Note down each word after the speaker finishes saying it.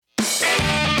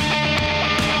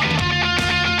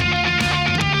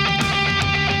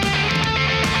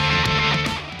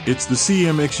It's the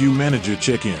CMXU Manager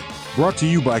Check-In, brought to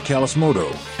you by Callis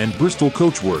Moto and Bristol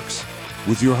Coachworks,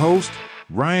 with your host,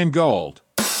 Ryan Gauld.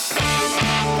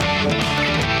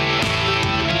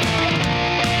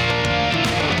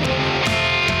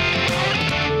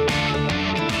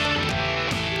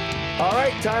 All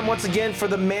right, time once again for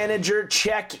the Manager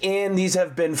Check-In. These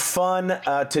have been fun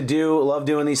to do. Love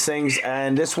doing these things.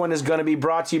 And this one is going to be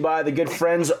brought to you by the good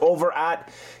friends over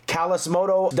at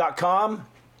callismoto.com.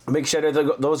 Big shout out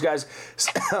to those guys.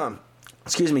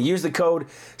 Use the code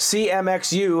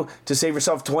CMXU to save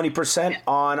yourself 20%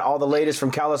 on all the latest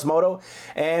from Callis Moto.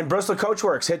 And Bristol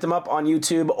Coachworks, hit them up on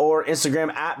YouTube or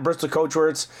Instagram at Bristol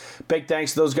Coachworks. Big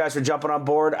thanks to those guys for jumping on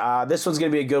board. This one's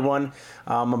going to be a good one.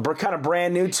 I'm kind of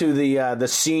brand new to the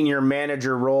senior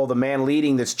manager role, the man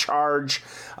leading this charge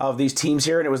of these teams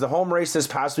here. And it was the home race this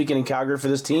past weekend in Calgary for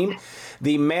this team.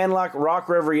 The Manluck Rock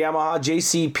River Yamaha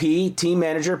JCP team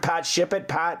manager, Pat Shippit.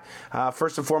 Pat,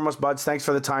 first and foremost, buds, thanks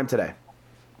for the time today.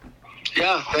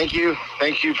 Yeah, thank you.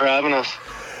 Thank you for having us.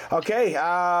 Okay,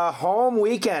 home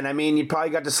weekend. I mean, you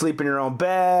probably got to sleep in your own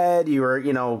bed. You were,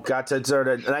 got to sort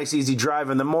of a nice, easy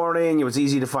drive in the morning. It was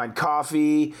easy to find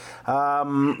coffee.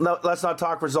 Let's not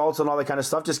talk results and all that kind of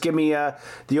stuff. Just give me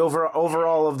the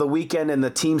overall of the weekend and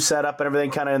the team setup and everything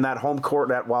kind of in that home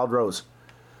court at Wild Rose.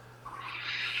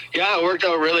 Yeah, it worked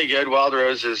out really good. Wild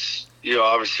Rose is,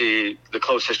 obviously the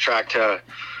closest track to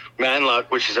Manluck,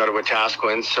 which is out of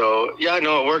Wetaskiwin. So,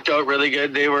 it worked out really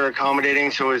good. They were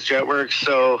accommodating, so was Jetworks.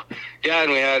 So,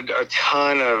 and we had a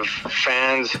ton of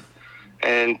fans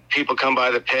and people come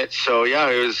by the pit. So,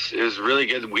 it was really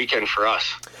good weekend for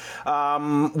us.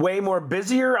 Way more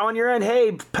busier on your end.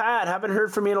 Hey, Pat, haven't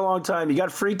heard from you in a long time. You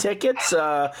got free tickets?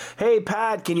 Hey,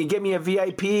 Pat, can you get me a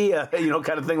VIP? Kind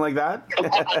of thing like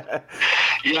that.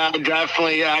 Yeah,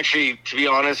 definitely. Actually, to be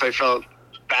honest, I felt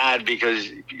bad because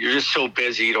you're just so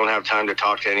busy, you don't have time to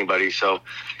talk to anybody. So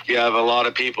you have a lot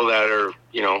of people that are,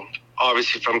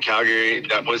 obviously from Calgary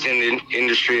that was in the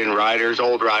industry, and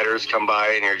old riders come by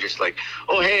and you're just like,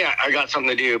 oh, hey, I got something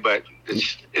to do, but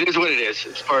it is what it is.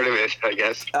 It's part of it, I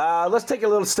guess. Let's take a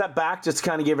little step back, just to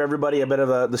kind of give everybody a bit of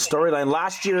the storyline.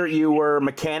 Last year you were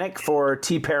mechanic for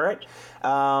T. Parrott.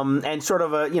 And sort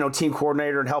of a team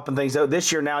coordinator and helping things out.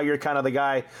 This year now you're kind of the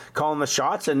guy calling the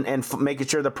shots and making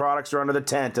sure the products are under the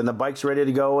tent and the bike's ready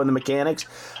to go and the mechanics.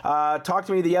 Talk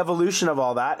to me the evolution of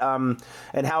all that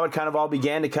and how it kind of all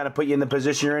began to kind of put you in the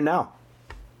position you're in now.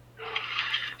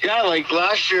 Yeah, like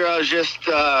last year I was just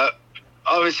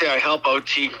obviously I help out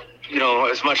T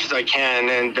as much as I can,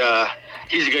 and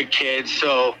he's a good kid.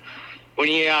 So when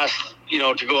he asked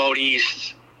to go out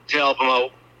east to help him out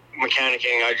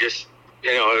mechanicking, I just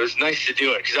it was nice to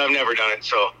do it because I've never done it.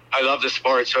 So I love the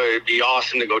sport, so it'd be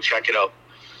awesome to go check it out.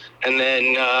 And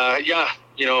then,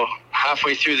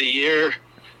 halfway through the year,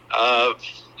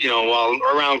 while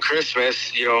around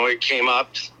Christmas, it came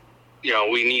up,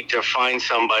 we need to find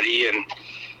somebody. And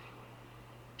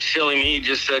silly me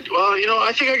just said, well,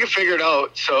 I think I can figure it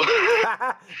out. So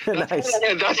Nice.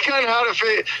 That's kind of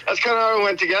how it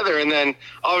went together. And then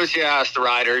obviously I asked the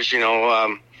riders,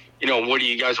 what do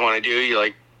you guys want to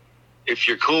do? If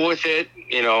you're cool with it,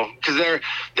 because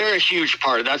they're a huge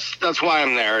part. That's why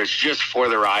I'm there. It's just for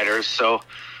the riders. So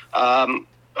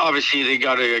obviously they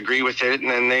got to agree with it, and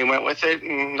then they went with it,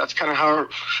 and that's kind of how it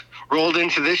rolled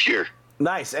into this year.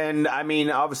 Nice. And I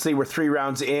mean, obviously we're 3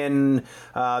 rounds in.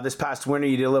 This past winter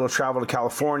you did a little travel to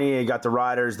California. You got the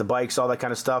riders, the bikes, all that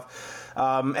kind of stuff.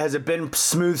 Has it been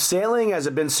smooth sailing? Has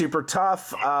it been super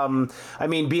tough? I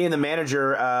mean, being the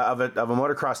manager of a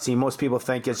motocross team, most people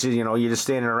think it's you're just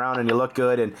standing around and you look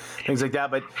good and things like that.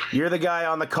 But you're the guy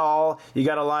on the call. You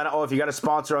got to line up. Oh, if you got a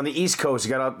sponsor on the East Coast, you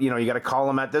got to call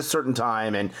them at this certain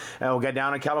time. And we'll get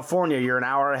down in California. You're an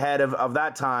hour ahead of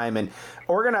that time. And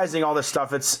organizing all this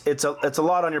stuff, it's a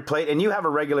lot on your plate. And you have a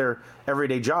regular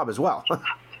everyday job as well.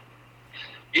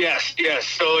 Yes.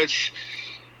 So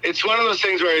it's one of those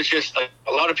things where it's just like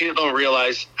a lot of people don't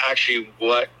realize actually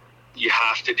what you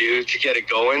have to do to get it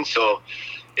going. So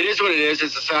it is what it is.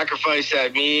 It's a sacrifice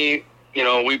that we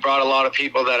brought a lot of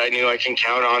people that I knew I can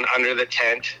count on under the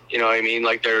tent.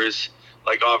 Like there's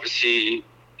obviously,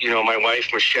 my wife,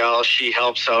 Michelle, she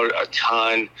helps out a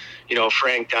ton,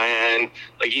 Frank, Diane,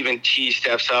 even T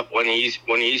steps up when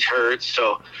he's hurt.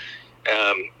 So,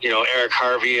 Eric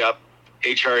Harvey up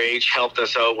HRH helped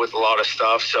us out with a lot of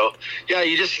stuff. So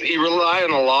you rely on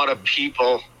a lot of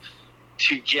people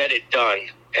to get it done.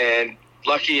 And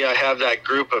lucky I have that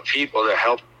group of people to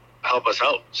help us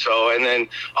out. So, and then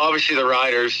obviously the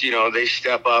riders, they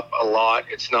step up a lot.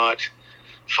 It's not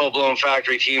full blown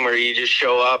factory team where you just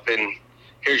show up and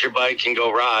here's your bike and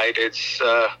go ride. It's,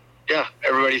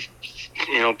 everybody,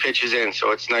 pitches in.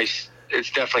 So it's nice. It's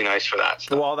definitely nice for that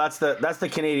stuff. Well, that's the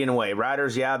Canadian way.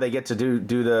 Riders, they get to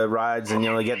do the rides, and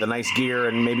they get the nice gear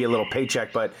and maybe a little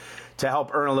paycheck, but to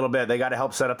help earn a little bit, they got to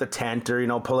help set up the tent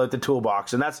or pull out the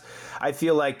toolbox, and I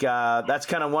feel like that's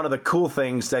kind of one of the cool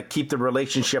things that keep the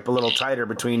relationship a little tighter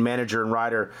between manager and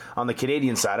rider on the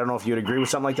Canadian side. I don't know if you'd agree with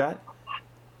something like that.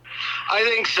 I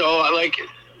think so. Like,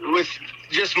 with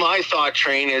just my thought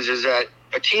train is that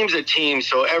a team's a team,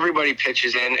 so everybody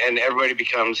pitches in and everybody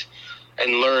becomes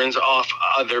and learns off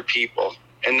other people,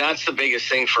 and that's the biggest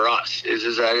thing for us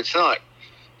is that it's not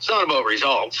about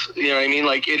results. You know what I mean?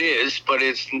 Like, it is, but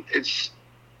it's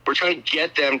we're trying to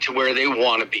get them to where they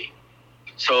want to be.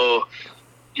 So,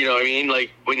 you know what I mean?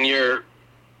 Like, when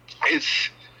it's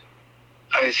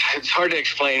hard to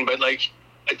explain, but like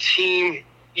a team,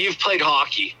 you've played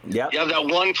hockey. Yep. You have that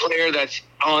one player that's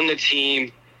on the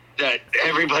team that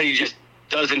everybody just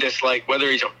doesn't dislike,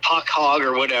 whether he's a puck hog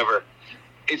or whatever.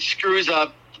 It screws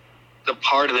up the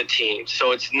part of the team.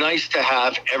 So it's nice to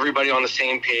have everybody on the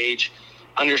same page,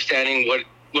 understanding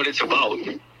what it's about.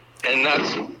 And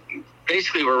that's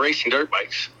basically, we're racing dirt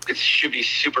bikes. It should be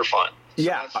super fun. So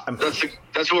yeah.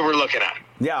 That's what we're looking at.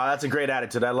 Yeah, that's a great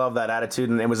attitude. I love that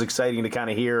attitude, and it was exciting to kind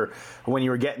of hear when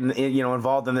you were getting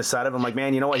involved in this side of it. I'm like,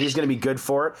 man, you know what? He's going to be good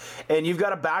for it. And you've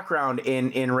got a background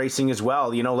in racing as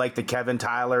well, like the Kevin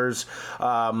Tylers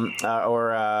or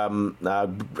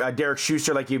Derek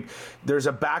Schuster. Like, there's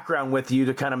a background with you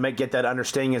to kind of get that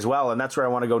understanding as well. And that's where I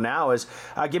want to go now is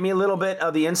give me a little bit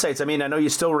of the insights. I mean, I know you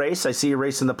still race. I see you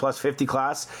racing the plus 50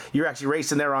 class. You're actually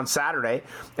racing there on Saturday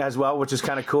as well, which is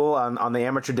kind of cool on the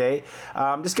amateur day.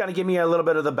 Just kind of give me a little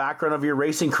bit of the background of your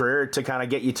racing career to kind of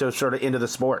get you to sort of into the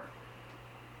sport.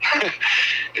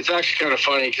 It's actually kind of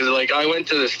funny because, like, I went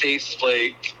to the States to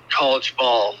play college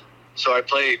ball, so I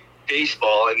played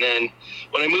baseball, and then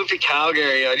when I moved to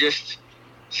Calgary, I just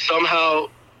somehow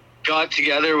got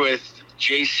together with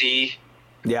JC,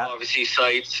 obviously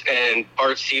Seitz, and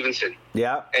Bart Stevenson.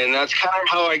 Yeah. And that's kind of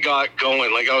how I got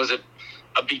going. Like, I was a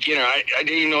beginner. I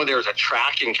didn't even know there was a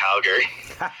track in Calgary.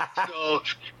 So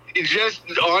it just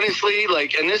honestly,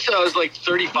 like, and this, I was like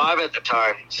 35 at the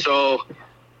time, so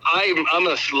I'm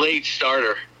a late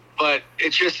starter, but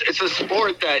it's a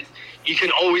sport that you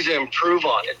can always improve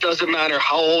on. It doesn't matter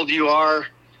how old you are,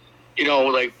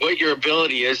 like what your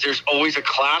ability is, there's always a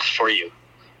class for you.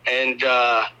 And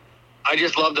I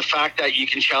just love the fact that you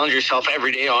can challenge yourself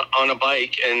every day on a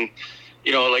bike. And,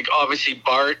 like, obviously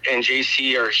Bart and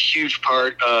JC are a huge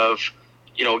part of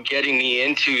getting me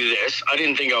into this. I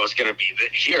didn't think I was going to be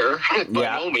here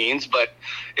by no means, but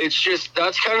it's just,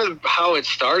 that's kind of how it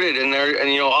started in there.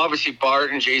 And, obviously Bart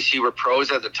and JC were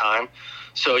pros at the time.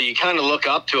 So you kind of look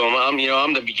up to them.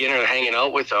 I'm the beginner hanging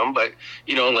out with them, but,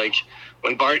 like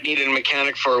when Bart needed a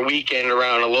mechanic for a weekend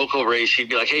around a local race, he'd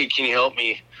be like, hey, can you help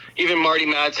me? Even Marty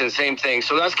Madsen, same thing.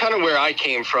 So that's kind of where I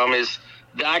came from, is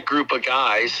that group of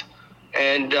guys.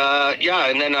 And,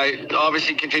 and then I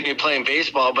obviously continued playing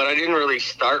baseball, but I didn't really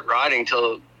start riding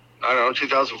till,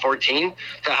 2014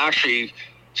 to actually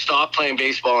stop playing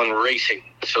baseball and racing.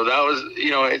 So that was,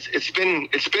 it's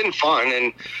been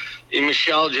fun, and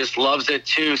Michelle just loves it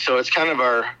too. So it's kind of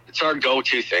our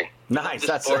go-to thing. Nice.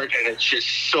 That's sport, and it's just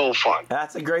so fun.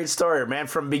 That's a great story, man.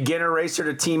 From beginner racer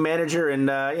to team manager in,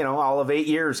 all of 8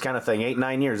 years kind of thing,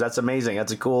 8-9 years. That's amazing.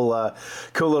 That's a cool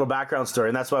little background story.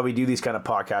 And that's why we do these kind of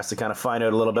podcasts, to kind of find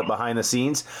out a little bit behind the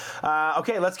scenes.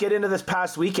 Okay, let's get into this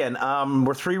past weekend.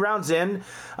 We're 3 rounds in.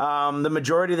 The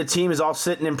majority of the team is all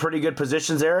sitting in pretty good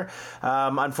positions there.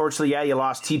 Unfortunately, you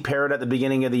lost T. Parrott at the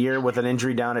beginning of the year with an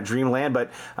injury down at Dreamland.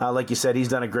 But like you said, he's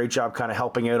done a great job kind of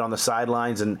helping out on the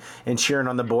sidelines and cheering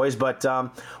on the boys. But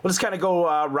we'll just kind of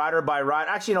go rider by rider.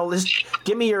 Actually, let's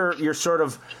give me your sort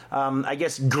of,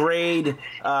 grade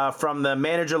from the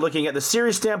manager looking at the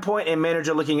series standpoint and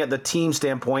manager looking at the team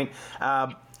standpoint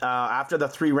after the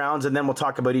 3 rounds, and then we'll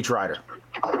talk about each rider.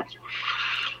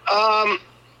 A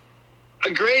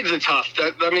grade's tough.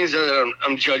 That means that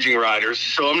I'm judging riders,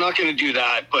 so I'm not going to do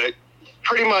that. But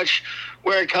pretty much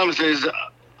where it comes is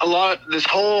a lot. This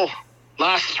whole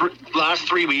last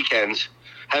 3 weekends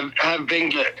have been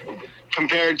good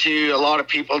compared to a lot of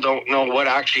people don't know what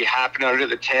actually happened under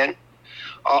the tent.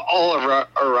 All of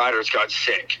our riders got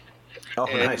sick. Oh,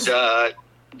 and, nice.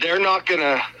 They're not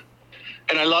gonna.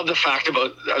 And I love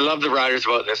the riders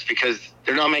about this, because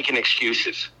they're not making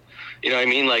excuses. You know what I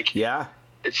mean? Like, yeah.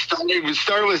 It started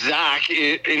with Zach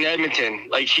in Edmonton.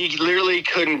 Like, he literally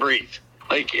couldn't breathe.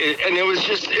 Like, and it was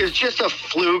just a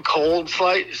flu cold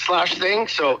slash thing.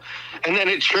 So, and then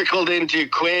it trickled into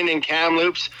Quinn and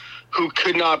Kamloops. who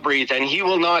could not breathe, and he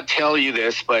will not tell you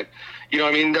this, but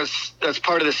that's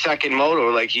part of the second moto.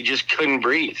 Like, he just couldn't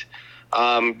breathe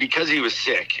because he was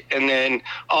sick. And then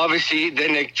obviously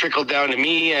then it trickled down to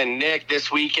me and Nick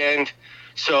this weekend.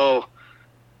 So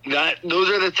those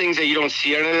are the things that you don't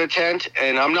see under the tent.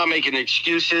 And I'm not making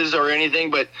excuses or anything,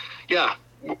 but yeah,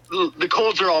 the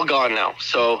colds are all gone now.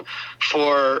 So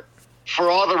for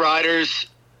all the riders,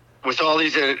 with all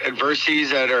these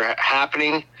adversities that are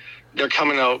happening, they're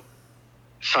coming out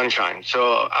sunshine.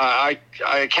 So I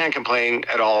can't complain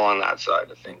at all on that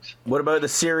side of things. What about the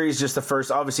series? Just the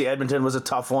first, obviously Edmonton was a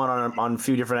tough one on a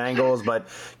few different angles, but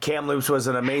Kamloops was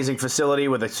an amazing facility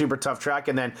with a super tough track.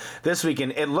 And then this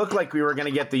weekend, it looked like we were going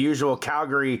to get the usual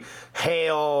Calgary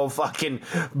hail, fucking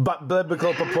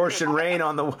biblical proportion rain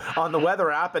on the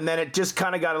weather app. And then it just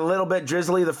kind of got a little bit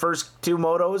drizzly the first two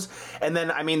motos. And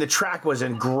then, I mean, the track was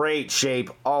in great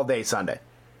shape all day Sunday.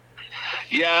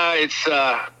 Yeah, it's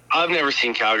I've never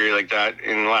seen Calgary like that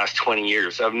in the last 20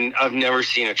 years. I've never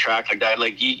seen a track like that.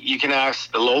 Like, you can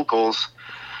ask the locals,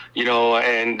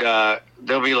 and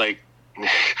they'll be like,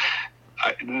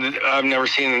 I've never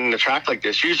seen the track like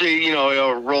this. Usually,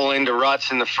 it'll roll into ruts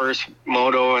in the first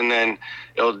moto, and then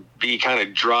it'll be kind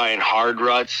of dry and hard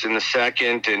ruts in the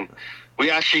second. And we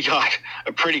actually got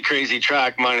a pretty crazy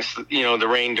track, minus, the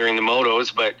rain during the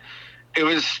motos, but it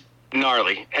was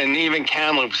gnarly. And even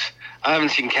Kamloops, I haven't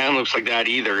seen Kamloops like that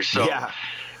either. So yeah,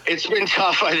 it's been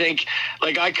tough. I think,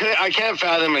 like, I can't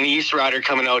fathom an East rider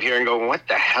coming out here and go, what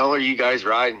the hell are you guys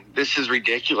riding? This is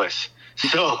ridiculous.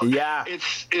 So yeah,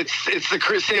 it's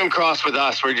the same cross with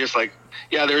us. We're just like,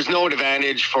 yeah, there's no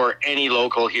advantage for any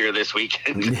local here this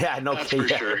weekend. Yeah, no, that's for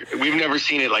sure. We've never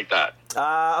seen it like that.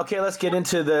 Okay, let's get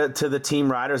into the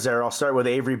team riders there. I'll start with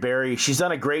Avery Berry. She's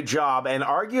done a great job, and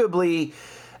arguably,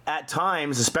 at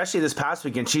times, especially this past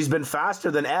weekend, she's been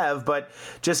faster than Ev, but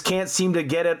just can't seem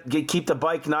to keep the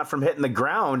bike not from hitting the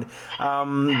ground.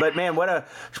 But man, what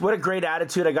a great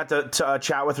attitude. I got to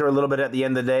chat with her a little bit at the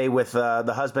end of the day with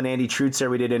the husband, Andy Trutzer.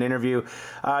 We did an interview.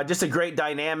 Just a great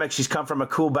dynamic. She's come from a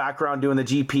cool background doing the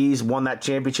GPs, won that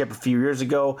championship a few years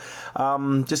ago.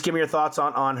 Just give me your thoughts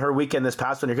on her weekend this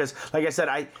past winter, because like I said,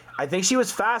 I think she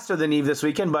was faster than Eve this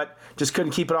weekend, but just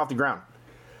couldn't keep it off the ground.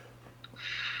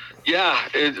 Yeah,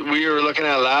 we were looking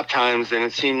at lap times, and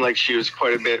it seemed like she was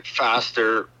quite a bit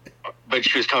faster, but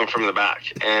she was coming from the back.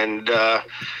 And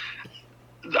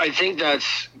I think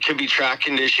could be track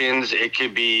conditions. It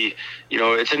could be,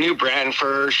 it's a new brand for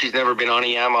her. She's never been on a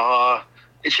Yamaha.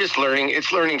 It's just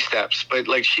learning steps. But,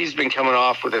 like, she's been coming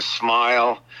off with a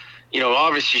smile.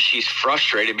 Obviously she's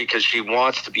frustrated because she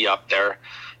wants to be up there.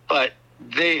 But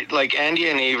they, like, Andy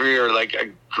and Avery are, like, a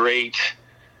great,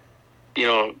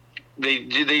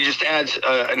 They just adds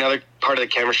another part of the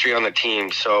chemistry on the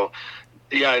team. So,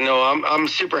 yeah, no, I'm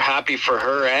super happy for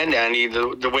her and Andy,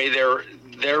 the way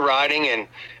they're riding, and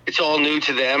it's all new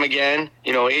to them again.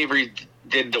 Avery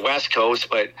did the West Coast,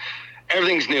 but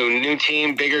everything's new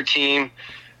team, bigger team.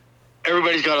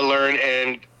 Everybody's got to learn,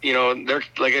 and they're,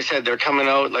 like I said, they're coming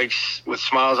out like with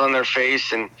smiles on their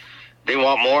face, and they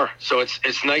want more. So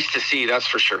it's nice to see, that's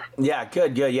for sure. Yeah,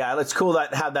 good. Yeah, it's cool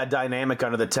that have that dynamic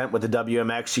under the tent with the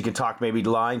WMX. She can talk maybe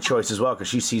line choice as well, because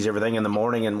she sees everything in the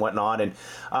morning and whatnot. And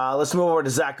let's move over to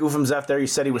Zach Ufemzef there. He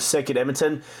said he was sick at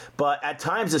Edmonton, but at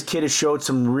times this kid has showed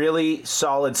some really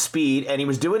solid speed, and he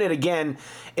was doing it again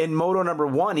in Moto number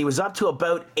 1. He was up to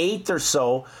about 8th or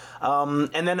so.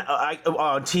 And then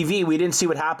on TV, we didn't see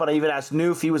what happened. I even asked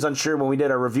Noof. He was unsure when we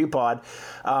did our review pod.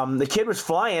 The kid was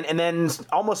flying, and then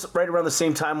almost right around the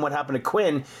same time what happened to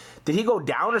Quinn, did he go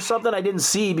down or something? I didn't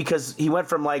see, because he went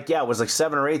from it was like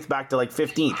 7th or 8th back to like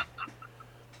 15th.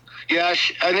 Yeah,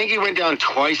 I think he went down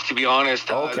twice, to be honest.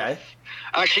 Okay.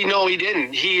 Actually, no, he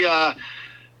didn't. He I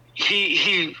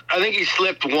think he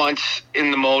slipped once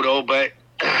in the moto, but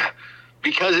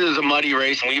because it was a muddy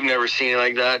race and we've never seen it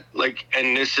like that,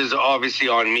 and this is obviously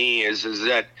on me, is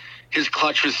that his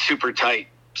clutch was super tight.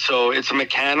 So it's a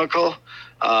mechanical.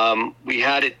 We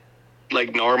had it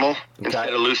like normal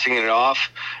instead of loosening it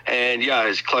off, and yeah,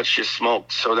 his clutch just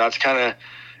smoked. So that's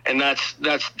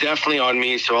that's definitely on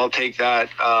me. So I'll take that.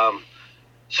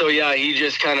 So yeah, he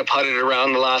just kind of putted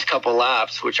around the last couple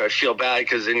laps, which I feel bad,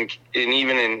 because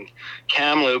even in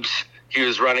Kamloops, he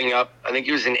was running up. I think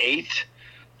he was in 8th.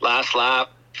 Last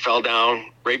lap, fell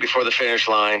down right before the finish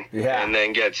line, and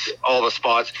then gets all the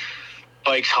spots.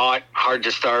 Bike's hot, hard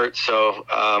to start. So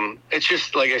it's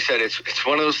just, like I said, it's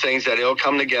one of those things that it'll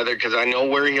come together, because I know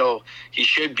where he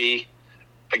should be.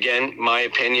 Again, my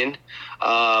opinion.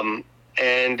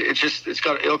 And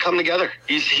it'll come together.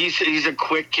 He's a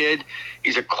quick kid.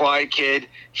 He's a quiet kid.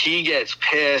 He gets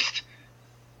pissed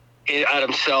at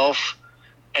himself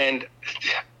And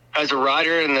as a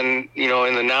rider, and then, you know,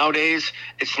 in the nowadays,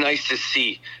 it's nice to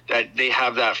see that they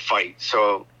have that fight.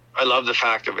 So I love the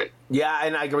fact of it. Yeah,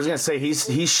 and I was going to say,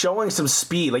 he's showing some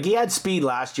speed. Like, he had speed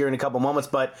last year in a couple moments,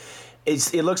 but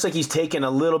it looks like he's taken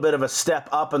a little bit of a step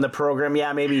up in the program.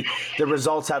 Yeah, maybe the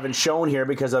results haven't shown here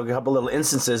because of a couple little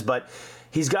instances, but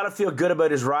he's got to feel good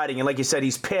about his riding. And like you said,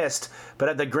 he's pissed, but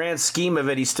at the grand scheme of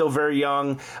it, he's still very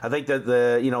young. I think that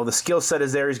the skill set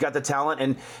is there. He's got the talent,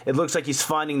 and it looks like he's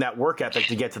finding that work ethic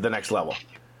to get to the next level.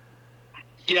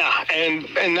 Yeah,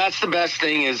 and that's the best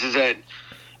thing is that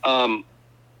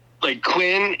like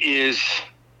Quinn is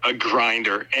a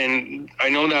grinder, and I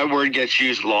know that word gets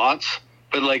used lots,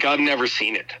 but like I've never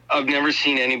seen it. I've never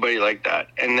seen anybody like that.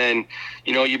 And then,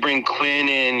 you know, you bring Quinn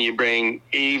in, you bring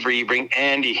Avery, you bring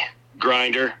Andy,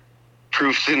 grinder,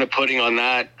 proof's in the pudding on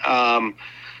that.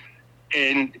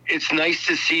 And it's nice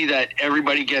to see that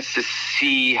everybody gets to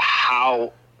see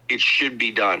how it should be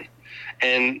done.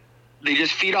 And they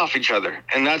just feed off each other.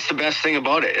 And that's the best thing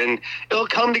about it. And it'll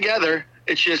come together.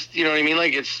 It's just, you know what I mean?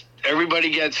 Like everybody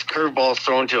gets curveballs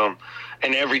thrown to them,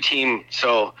 and every team.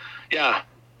 So yeah,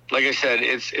 like I said,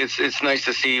 it's nice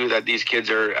to see that these kids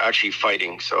are actually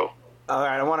fighting. So. All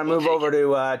right, I want to move over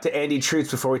to Andy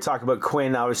Trutz before we talk about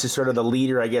Quinn, obviously sort of the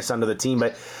leader, I guess, under the team.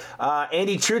 But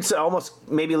Andy Trutz almost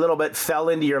maybe a little bit fell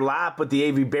into your lap with the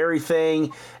Avery Berry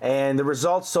thing, and the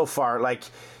results so far, like,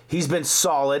 he's been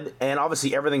solid, and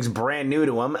obviously everything's brand new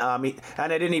to him. And I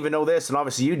didn't even know this, and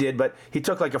obviously you did, but he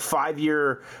took like a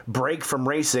 5-year break from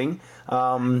racing.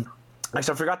 Actually, I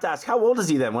forgot to ask, how old is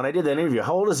he then when I did that interview?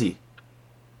 How old is he?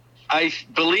 I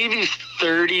believe he's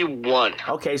 31.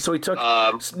 Okay, so he took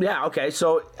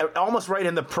so almost right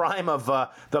in the prime of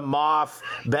the Moff,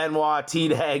 Benoit,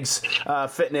 T-Dags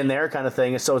fitting in there kind of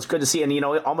thing. So it's good to see, and you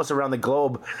know, almost around the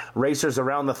globe, racers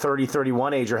around the 30,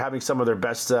 31 age are having some of their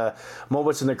best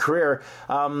moments in their career.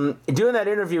 Doing that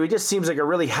interview, he just seems like a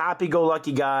really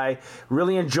happy-go-lucky guy,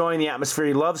 really enjoying the atmosphere.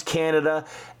 He loves Canada,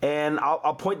 and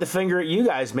I'll point the finger at you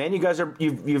guys, man. You guys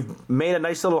you've made a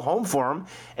nice little home for him,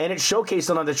 and it's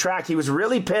showcased on the track. He was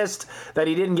really pissed that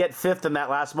he didn't get fifth in that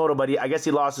last moto, but I guess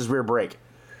he lost his rear brake.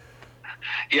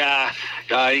 Yeah.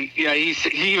 He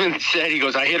even said, he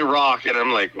goes, I hit a rock. And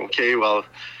I'm like, okay, well,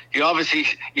 you obviously,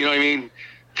 you know what I mean,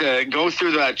 to go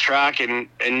through that track and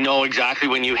know exactly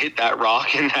when you hit that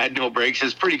rock and had no brakes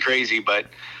is pretty crazy. But,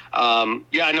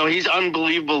 he's an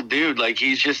unbelievable dude. Like,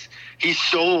 he's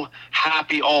so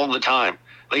happy all the time.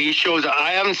 Like, he shows,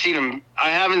 I haven't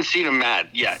seen him mad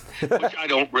yet, which I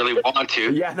don't really want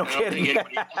to. Yeah, no kidding. I don't think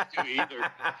anybody wants to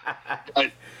either.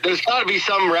 But there's got to be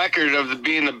some record of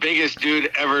being the biggest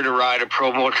dude ever to ride a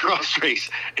pro motocross race,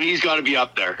 and he's got to be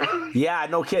up there. Yeah,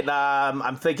 no kidding.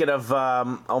 I'm thinking of,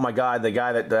 oh my God, the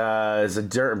guy that is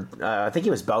I think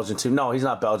he was Belgian too. No, he's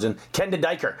not Belgian. Ken de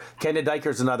Dijker. Ken de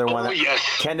Dijker's another one. Oh, yes.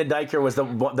 Ken de Dijker was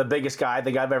the biggest guy I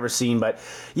think I've ever seen. But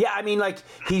yeah, I mean, like,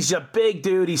 he's a big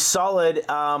dude. He's solid.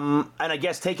 And I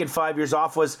guess taking 5 years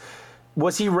off was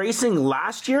he racing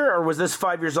last year, or was this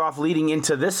 5 years off leading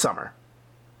into this summer?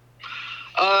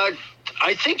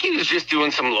 I think he was just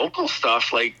doing some local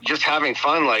stuff, like just having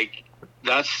fun. Like,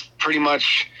 that's pretty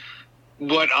much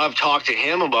what I've talked to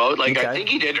him about. Like, okay. I think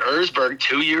he did Erzberg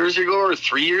 2 years ago or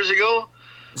 3 years ago.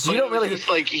 So you don't really just,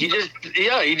 like, he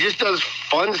just does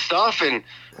fun stuff, and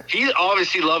he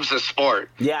obviously loves the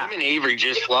sport. Yeah, him and Avery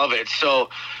just love it. So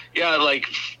yeah, like,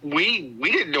 we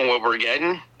didn't know what we're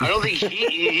getting. I don't think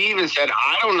he even said,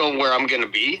 I don't know where I'm going to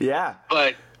be. Yeah,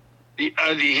 but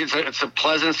it's a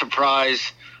pleasant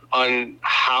surprise on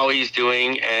how he's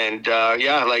doing, and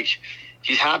like,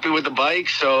 he's happy with the bike,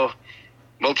 so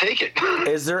we'll take it.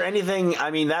 Is there anything,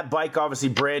 I mean, that bike obviously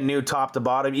brand new top to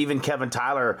bottom. Even Kevin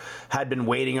Tyler had been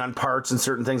waiting on parts and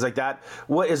certain things like that.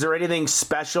 Is there anything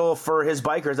special for his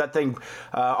bike, or is that thing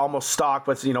almost stock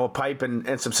with, you know, a pipe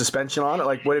and some suspension on it?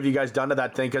 Like, what have you guys done to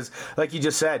that thing? Because like you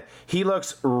just said, he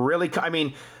looks really, I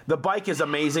mean, the bike is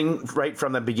amazing right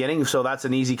from the beginning, so that's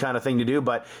an easy kind of thing to do,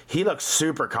 but he looks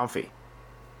super comfy.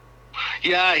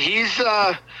 Yeah, he's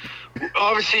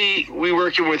obviously, we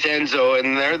working with Enzo,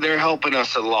 and they're helping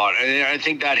us a lot, and I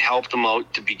think that helped him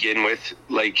out to begin with.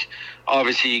 Like,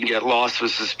 obviously, you can get lost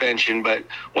with suspension, but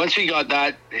once we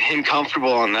got him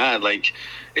comfortable on that, like,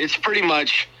 it's pretty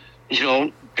much, you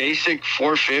know, basic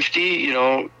 450. You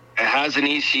know, it has an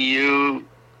ECU,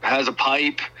 has a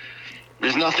pipe.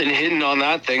 There's nothing hidden on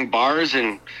that thing. Bars,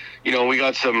 and you know, we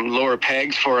got some lower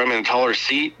pegs for him and a taller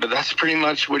seat, but that's pretty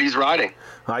much what he's riding.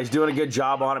 He's doing a good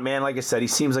job on it, man. Like I said, he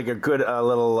seems like a good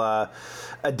little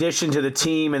addition to the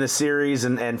team and the series,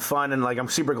 and fun. And like, I'm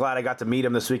super glad I got to meet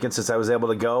him this weekend since I was able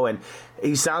to go. And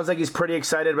he sounds like he's pretty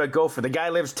excited about Gopher. The guy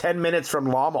lives 10 minutes from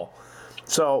Lommel.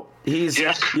 So he's,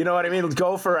 Yeah. you know what I mean?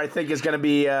 Gopher, I think, is going to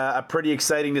be pretty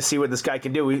exciting to see what this guy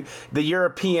can do. The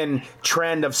European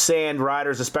trend of sand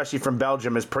riders, especially from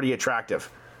Belgium, is pretty attractive.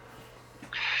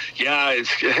 Yeah,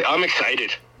 I'm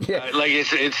excited. Yeah. Like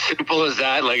it's simple as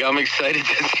that. Like I'm excited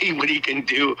to see what he can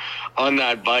do on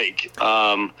that bike.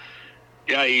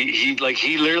 Yeah,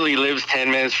 he literally lives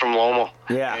 10 minutes from Lomo.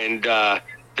 Yeah. And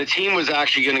the team was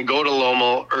actually going to go to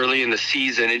Lomo early in the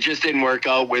season. It just didn't work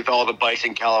out with all the bikes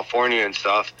in California and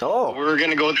stuff. Oh. We were going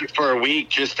to go there for a week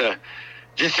just to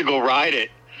go ride it.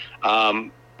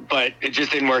 But it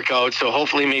just didn't work out. So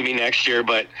hopefully maybe next year.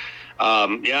 But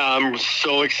yeah, I'm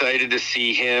so excited to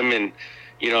see him and,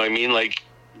 you know what I mean, like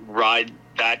ride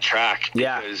that track.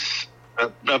 Yeah. Because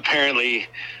apparently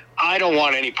I don't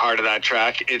want any part of that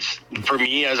track. It's for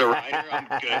me as a rider, I'm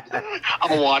good.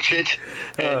 I'll watch it.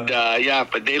 And yeah,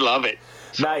 but they love it.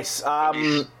 So, nice.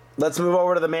 Let's move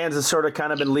over to the man that's sort of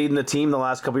kind of been leading the team the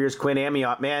last couple of years, Quinn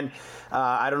Amiot. Man,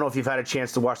 I don't know if you've had a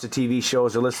chance to watch the TV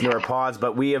shows or listen to our pods,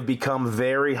 but we have become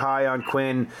very high on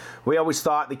Quinn. We always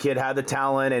thought the kid had the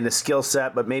talent and the skill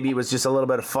set, but maybe it was just a little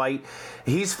bit of fight.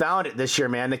 He's found it this year,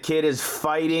 man. The kid is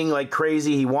fighting like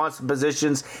crazy. He wants the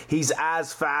positions. He's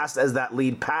as fast as that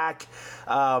lead pack.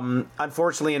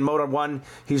 Unfortunately, in Moto 1,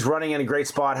 he's running in a great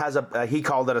spot. Has he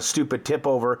called it a stupid tip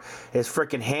over. His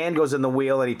freaking hand goes in the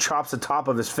wheel and he chops the top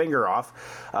of his finger off.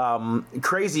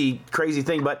 Crazy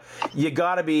thing. But you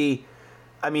got to be.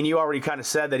 I mean, you already kind of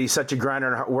said that he's such a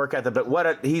grinder and work ethic,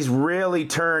 but he's really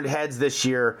turned heads this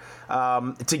year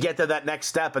to get to that next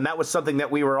step, and that was something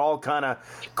that we were all kind of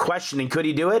questioning. Could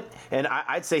he do it? And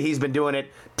I'd say he's been doing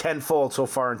it tenfold so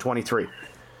far in 23.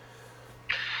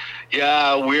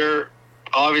 Yeah, we're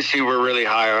really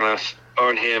high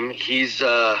on him. He's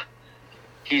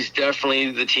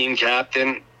definitely the team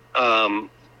captain.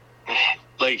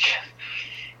 Like,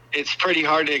 it's pretty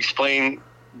hard to explain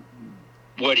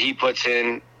what he puts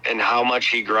in and how much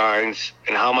he grinds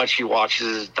and how much he watches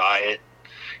his diet.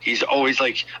 He's always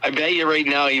like, I bet you right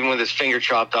now, even with his finger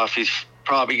chopped off, he's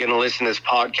probably going to listen to this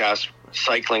podcast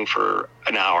cycling for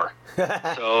an hour.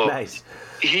 So nice.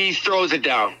 He throws it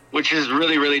down, which is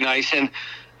really, really nice. And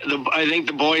I think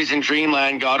the boys in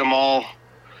Dreamland got him all,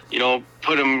 you know,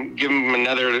 give him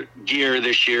another gear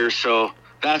this year. So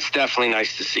that's definitely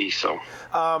nice to see. So.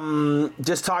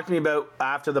 Just talk to me about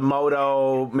after the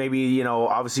moto, maybe, you know,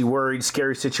 obviously worried,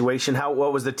 scary situation.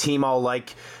 What was the team all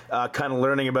like, kind of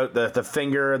learning about the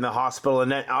finger and the hospital?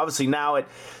 And then obviously now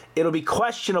it'll be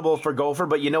questionable for Gopher,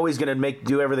 but you know he's going to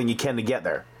do everything he can to get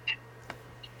there.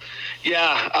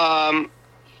 Yeah.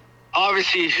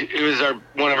 Obviously it was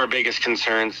one of our biggest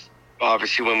concerns,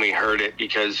 obviously, when we heard it,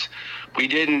 because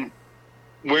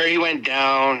where he went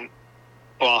down.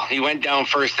 Well, he went down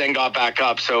first, then got back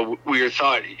up. So we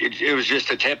thought it was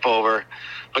just a tip over.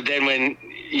 But then when,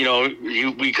 you know,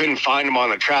 we couldn't find him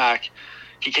on the track,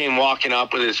 he came walking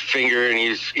up with his finger and he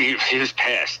was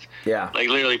pissed. Yeah. Like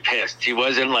literally pissed. He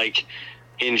wasn't like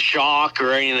in shock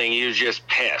or anything. He was just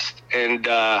pissed. And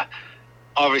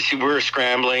obviously we were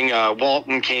scrambling.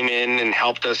 Walton came in and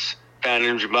helped us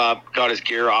bandage him up, got his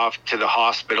gear off to the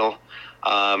hospital.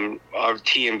 Our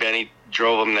T and Benny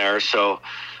drove him there. So,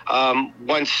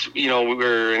 once, you know, we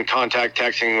were in contact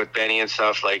texting with Benny and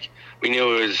stuff, like we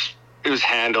knew it was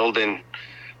handled. And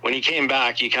when he came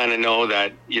back, you kind of know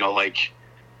that, you know, like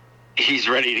he's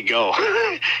ready to go.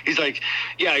 He's like,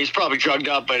 yeah, he's probably drugged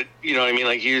up, but you know what I mean?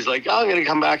 Like he was like, oh, I'm going to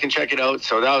come back and check it out.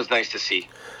 So that was nice to see.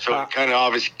 So it kind of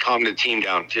obviously calmed the team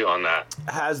down too on that.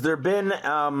 Has there been,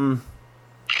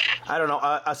 I don't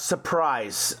know, a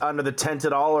surprise under the tent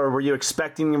at all, or were you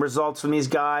expecting the results from these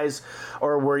guys,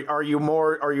 or are you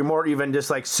more even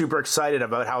just like super excited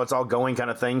about how it's all going,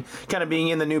 kind of thing, kind of being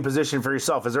in the new position for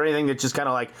yourself? Is there anything that just kind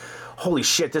of like, holy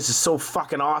shit, this is so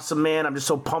fucking awesome, man, I'm just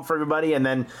so pumped for everybody? And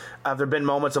then have there been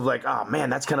moments of like, oh man,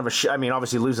 that's kind of I mean,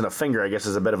 obviously losing a finger, I guess,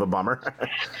 is a bit of a bummer.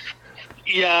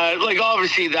 Yeah, like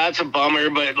obviously that's a bummer,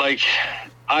 but like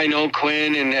I know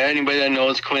Quinn, and anybody that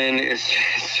knows Quinn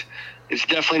it's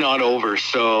definitely not over.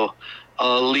 So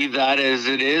I'll leave that as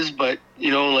it is. But, you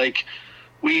know, like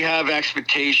we have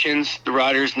expectations. The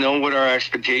riders know what our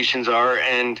expectations are.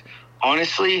 And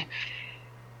honestly,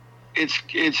 it's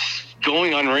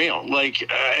going unreal. Like,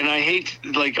 and I hate,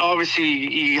 like, obviously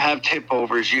you have tip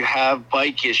overs, you have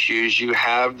bike issues, you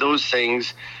have those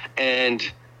things. And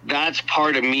that's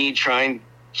part of me trying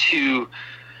to,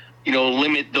 you know,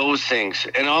 limit those things.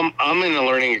 And I'm in a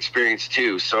learning experience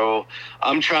too. So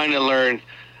I'm trying to learn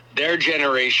their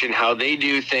generation, how they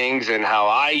do things and how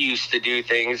I used to do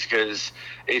things, because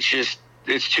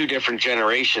it's two different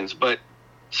generations. But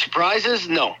surprises,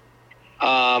 no.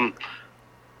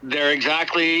 they're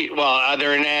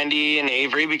they're in Andy and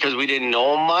Avery because we didn't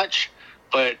know them much,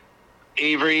 but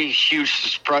Avery,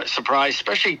 huge surprise,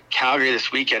 especially Calgary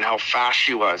this weekend, how fast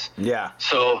she was. Yeah.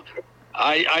 So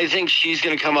I think she's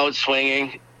going to come out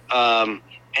swinging.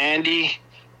 Andy,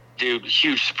 dude,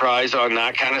 huge surprise on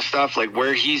that kind of stuff, like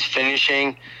where he's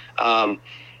finishing. And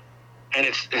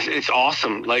it's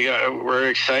awesome. Like we're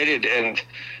excited. And,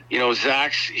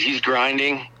 Zach's, he's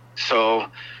grinding. So,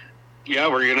 yeah,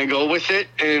 we're going to go with it.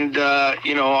 And,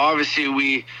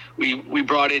 obviously we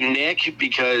brought in Nick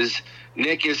because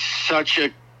Nick is such a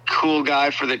cool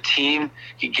guy for the team.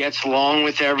 He gets along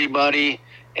with everybody.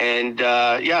 And,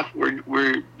 he's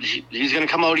going to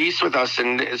come out east with us,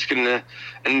 and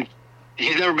and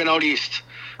he's never been out east.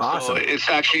 Awesome. So it's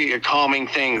actually a calming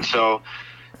thing. So,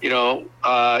 it'll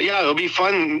be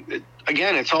fun.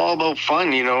 Again, it's all about fun,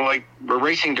 like we're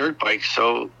racing dirt bikes.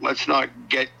 So let's not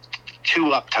get too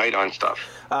uptight on stuff.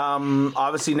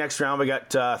 Obviously next round we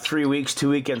got 3 weeks, 2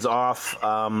 weekends off.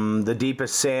 The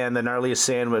deepest sand, the gnarliest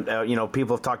sand,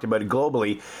 people have talked about it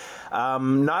globally.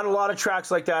 Not a lot of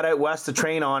tracks like that out west to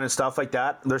train on and stuff like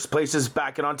that. There's places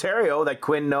back in Ontario that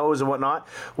Quinn knows and whatnot.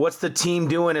 What's the team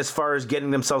doing as far as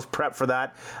getting themselves prepped for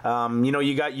that?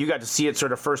 You got to see it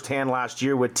sort of firsthand last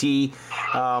year with T.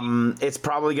 It's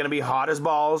probably going to be hot as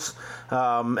balls,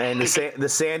 and the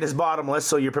sand is bottomless,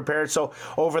 so you're prepared. So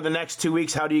over the next 2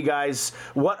 weeks,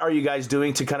 what are you guys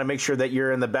doing to kind of make sure that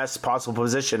you're in the best possible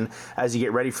position as you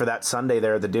get ready for that Sunday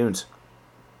there at the dunes?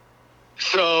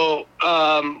 So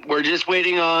we're just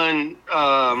waiting on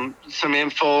some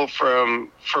info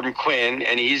from Quinn,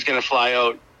 and he's going to fly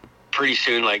out pretty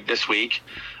soon, like this week.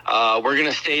 We're going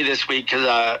to stay this week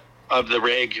because of the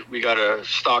rig. We got to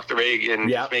stock the rig and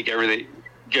just make everything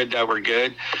good that we're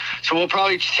good. So we'll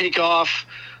probably take off.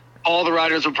 All the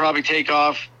riders will probably take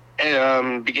off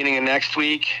beginning of next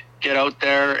week, get out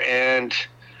there, and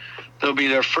they'll be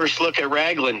their first look at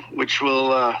Raglan, which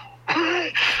will...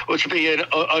 which will be an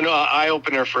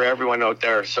eye-opener for everyone out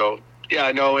there. So,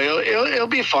 it'll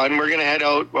be fun. We're going to head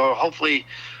out. Well, hopefully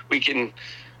we can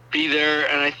be there.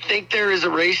 And I think there is a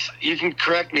race. You can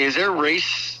correct me. Is there a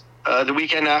race the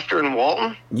weekend after in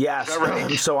Walton? Yes. Is that right?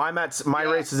 So I'm at my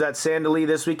race is at Sandaley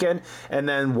this weekend, and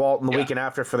then Walton the weekend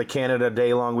after for the Canada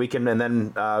day-long weekend, and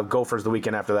then Gophers the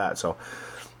weekend after that. So.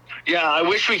 Yeah, I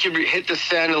wish we could hit the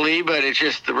Sandaley, but it's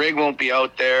just the rig won't be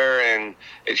out there, and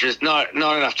it's just not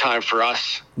enough time for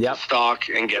us to stock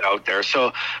and get out there.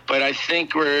 So, but I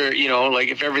think we're,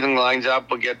 if everything lines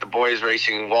up, we'll get the boys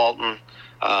racing in Walton,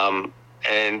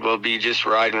 and we'll be just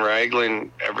riding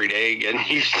Raglan every day, getting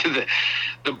used to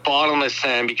the bottomless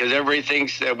sand, because everybody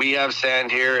thinks that we have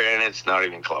sand here, and it's not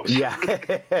even close. Yeah,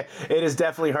 it is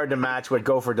definitely hard to match what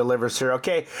Gopher delivers here.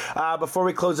 Okay, before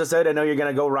we close this out, I know you're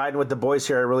going to go riding with the boys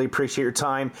here. I really appreciate your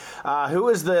time. Who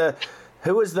is the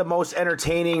most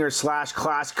entertaining or /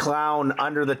 class clown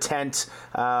under the tent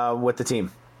with the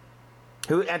team?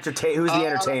 Who's the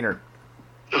entertainer?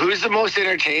 Who's the most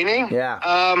entertaining?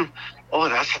 Yeah.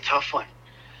 That's a tough one.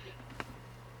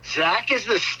 Zach is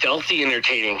the stealthy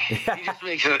entertaining. He just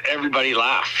makes everybody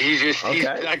laugh. He's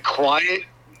that quiet,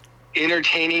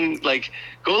 entertaining. Like,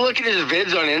 go look at his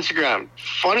vids on Instagram.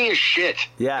 Funny as shit.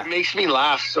 Yeah. It makes me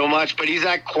laugh so much. But he's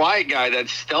that quiet guy, that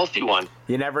stealthy one.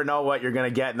 You never know what you're going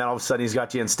to get, and then all of a sudden he's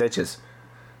got you in stitches.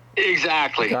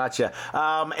 Exactly. Gotcha.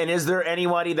 And is there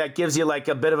anybody that gives you like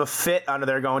a bit of a fit under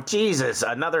there going, Jesus,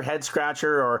 another head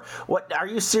scratcher, or what? Are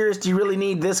you serious? Do you really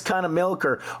need this kind of milk?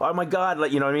 Or, oh my God,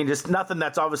 just nothing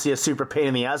that's obviously a super pain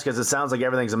in the ass, because it sounds like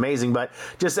everything's amazing, but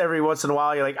just every once in a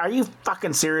while you're like, are you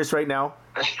fucking serious right now?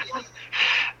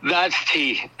 That's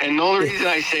T. And the only reason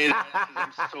I say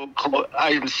that is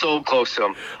I'm so close to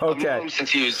him. Okay. I've known him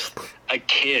since he was a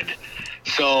kid.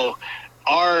 So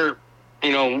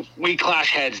we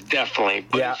clash heads, definitely.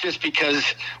 But it's just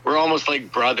because we're almost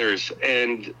like brothers.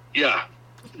 And,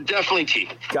 definitely T.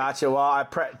 Gotcha. Well,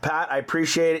 Pat, I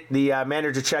appreciate the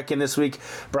manager check-in this week.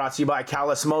 Brought to you by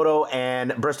Callus Moto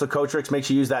and Bristol Coach Tricks. Make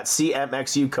sure you use that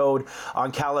CMXU code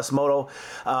on Callus Moto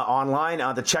online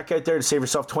on the checkout there to save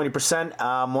yourself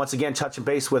 20%. Once again, touching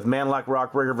base with Manlock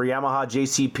Rock River Yamaha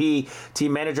JCP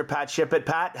team manager Pat Shippit.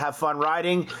 Pat, have fun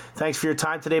riding. Thanks for your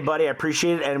time today, buddy. I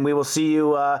appreciate it, and we will see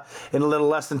you in a little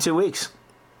less than 2 weeks.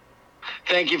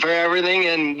 Thank you for everything,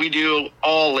 and we do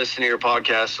all listen to your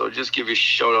podcast, so just give you a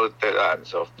shout out to that.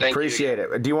 So thank Appreciate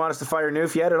you. it. Do you want us to fire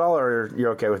Noof yet at all, or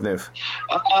you're okay with Noof?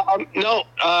 No,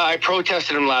 I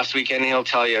protested him last weekend, and he'll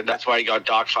tell you that's why he got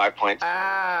docked 5 points.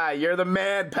 You're the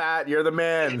man, Pat. You're the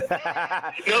man.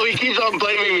 No, he keeps on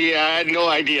blaming me. I had no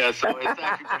idea, so it's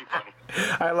actually pretty funny.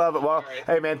 I love it. Well,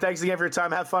 Hey, man, thanks again for your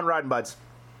time. Have fun riding, buds.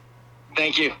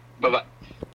 Thank you. Bye-bye.